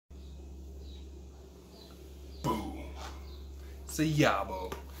It's a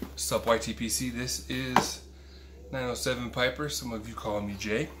YABO. What's up, YTPC? This is 907 Piper. Some of you call me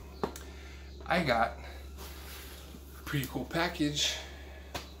Jay. I got a pretty cool package.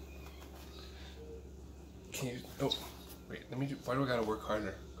 Can you? Oh, wait. Let me do. Why do I gotta work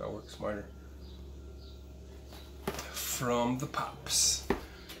harder? Gotta work smarter. From the Pops,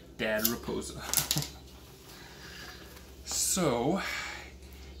 Dad Raposa. So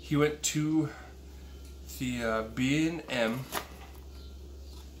he went to the B&M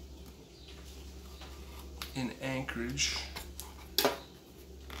in Anchorage.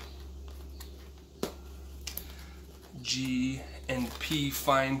 G&P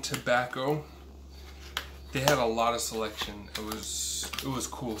Fine Tobacco. They had a lot of selection. It was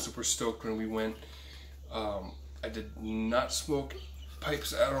cool. Super stoked when we went. I did not smoke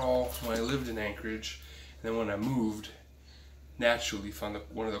pipes at all when I lived in Anchorage, and then when I moved, naturally found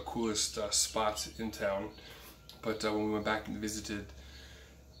one of the coolest spots in town. But when we went back and visited,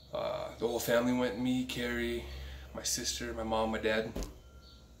 the whole family went. Me, Carrie, my sister, my mom, my dad.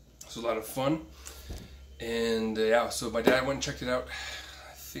 It was a lot of fun. And yeah, so my dad went and checked it out,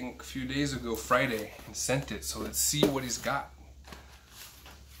 I think a few days ago, Friday, and sent it. So let's see what he's got.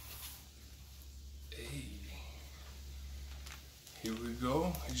 Hey, here we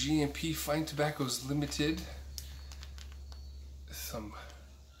go. G&P Fine Tobaccos Limited. Some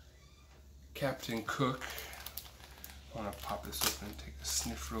Captain Cook. I want to pop this open and take a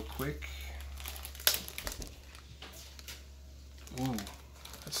sniff real quick. Ooh,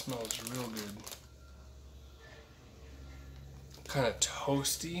 that smells real good. Kind of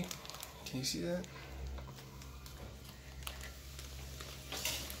toasty. Can you see that?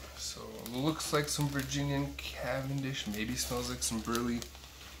 So it looks like some Virginian Cavendish. Maybe smells like some burley.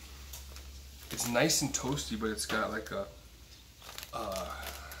 It's nice and toasty, but it's got like a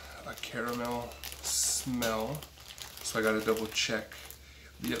caramel smell. So I gotta double check.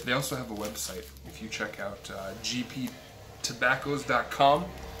 They also have a website. If you check out gptobaccos.com,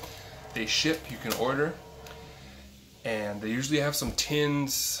 they ship. You can order. And they usually have some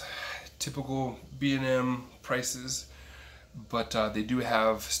tins, typical B&M prices, but they do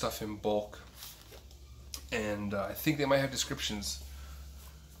have stuff in bulk. And I think they might have descriptions.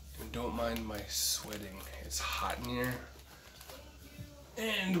 And don't mind my sweating. It's hot in here.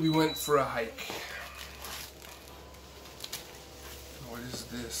 And we went for a hike. What is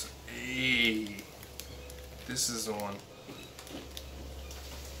this? Hey, this is the one.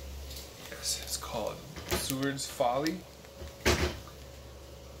 Yes, it's called Seward's Folly,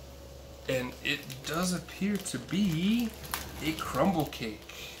 and it does appear to be a crumble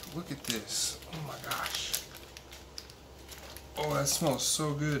cake. Look at this. Oh my gosh. Oh, that smells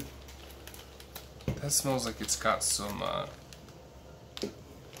so good. That smells like it's got some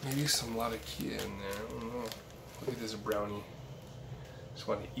maybe some latakia in there. I don't know. Look at this brownie. Just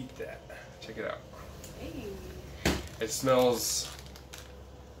want to eat that. Check it out. Hey. It smells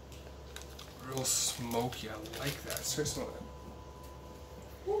real smoky. I like that. Start smelling it.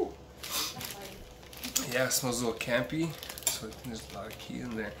 Woo. Yeah, it smells a little campy. So I think there's a lot of key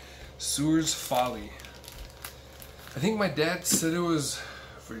in there. Seward's Folly. I think my dad said it was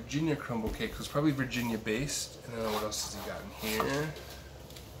Virginia crumble cake. It was probably Virginia based. And then what else has he got in here?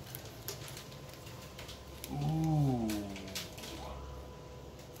 Ooh.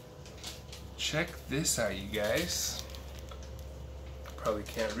 Check this out, you guys. Probably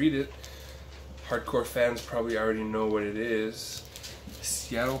can't read it. Hardcore fans probably already know what it is.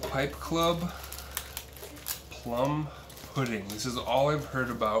 Seattle Pipe Club Plum Pudding. This is all I've heard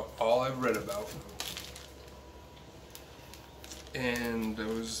about, all I've read about. And I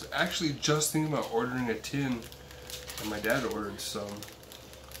was actually just thinking about ordering a tin, and my dad ordered some.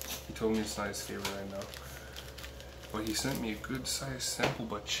 He told me it's not his favorite right now. But he sent me a good sized sample,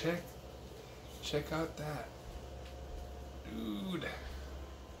 but check out that. Dude. That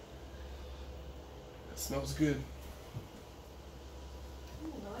smells good.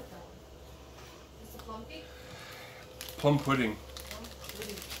 Ooh, I like that one. Is the plum cake? Plum pudding. Plum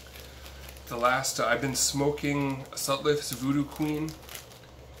pudding. The last, I've been smoking Sutliff's Voodoo Queen,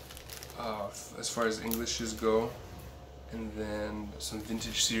 as far as Englishes go. And then some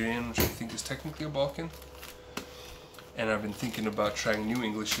vintage Syrian, which I think is technically a Balkan. And I've been thinking about trying new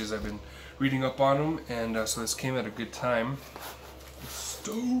Englishes. I've been reading up on them, and so this came at a good time. I'm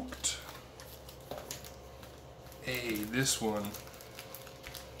stoked. Hey, this one.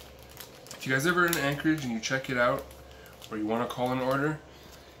 If you guys ever in Anchorage and you check it out, or you want to call an order,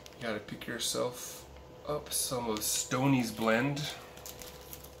 you gotta pick yourself up some of Stoney's blend.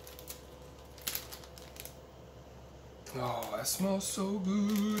 Oh, that smells so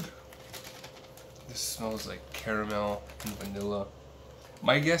good. This smells like caramel and vanilla.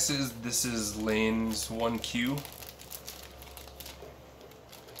 My guess is this is Lane's 1Q.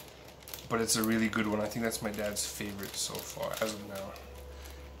 But it's a really good one. I think that's my dad's favorite so far, as of now.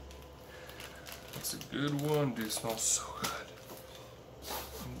 It's a good one, dude. It smells so good.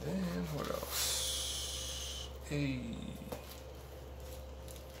 And then, what else? Hey.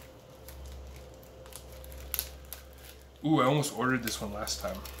 Ooh, I almost ordered this one last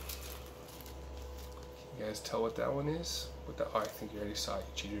time. Can you guys tell what that one is? Oh, I think you already saw it,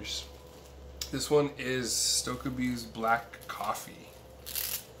 cheaters. This one is Stokkebye's Black Coffee.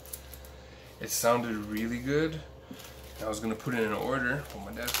 It sounded really good. I was gonna put in an order, but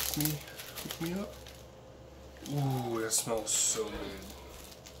my dad hooked me up. Ooh, that smells so good.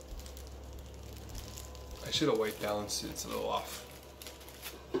 I should have white balanced it. It's a little off.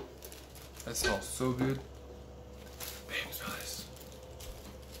 That smells so good. Babe, smell this.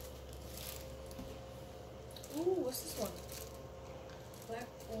 Ooh, what's this one? Black,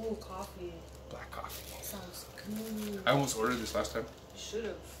 ooh, coffee. Black coffee. That sounds good. I almost ordered this last time. You should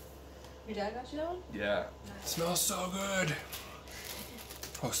have. Your dad got you that one? Yeah. It smells so good.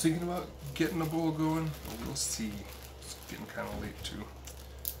 I was thinking about getting a bowl going, but we'll see. It's getting kind of late too.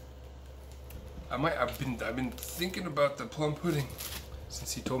 I've been thinking about the plum pudding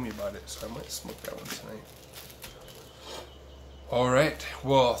since he told me about it, so I might smoke that one tonight. All right.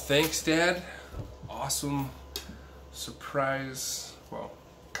 Well, thanks, Dad. Awesome surprise. Well,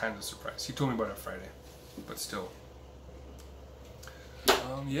 kind of surprise. He told me about it Friday, but still.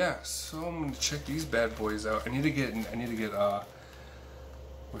 Yeah, so I'm gonna check these bad boys out. I need to get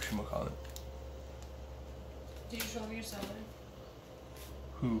what should I call it? Did you show me your salad?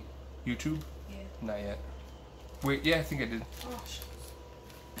 Who? YouTube? Yeah. Not yet. Wait, yeah, I think I did. Oh, shit.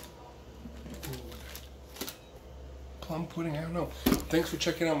 Plum pudding, I don't know. Thanks for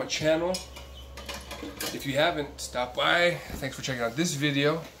checking out my channel. If you haven't, stop by. Thanks for checking out this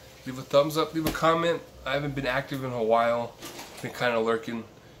video. Leave a thumbs up, leave a comment. I haven't been active in a while. Been kind of lurking,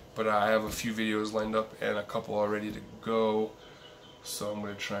 but I have a few videos lined up and a couple already to go. So I'm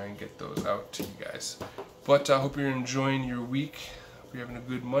going to try and get those out to you guys. But I hope you're enjoying your week. Hope you're having a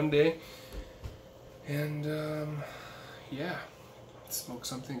good Monday. And yeah, smoke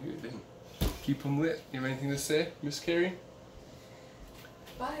something good and keep them lit. You have anything to say, Miss Carrie?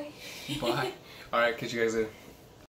 Bye. Bye. Alright, catch you guys later.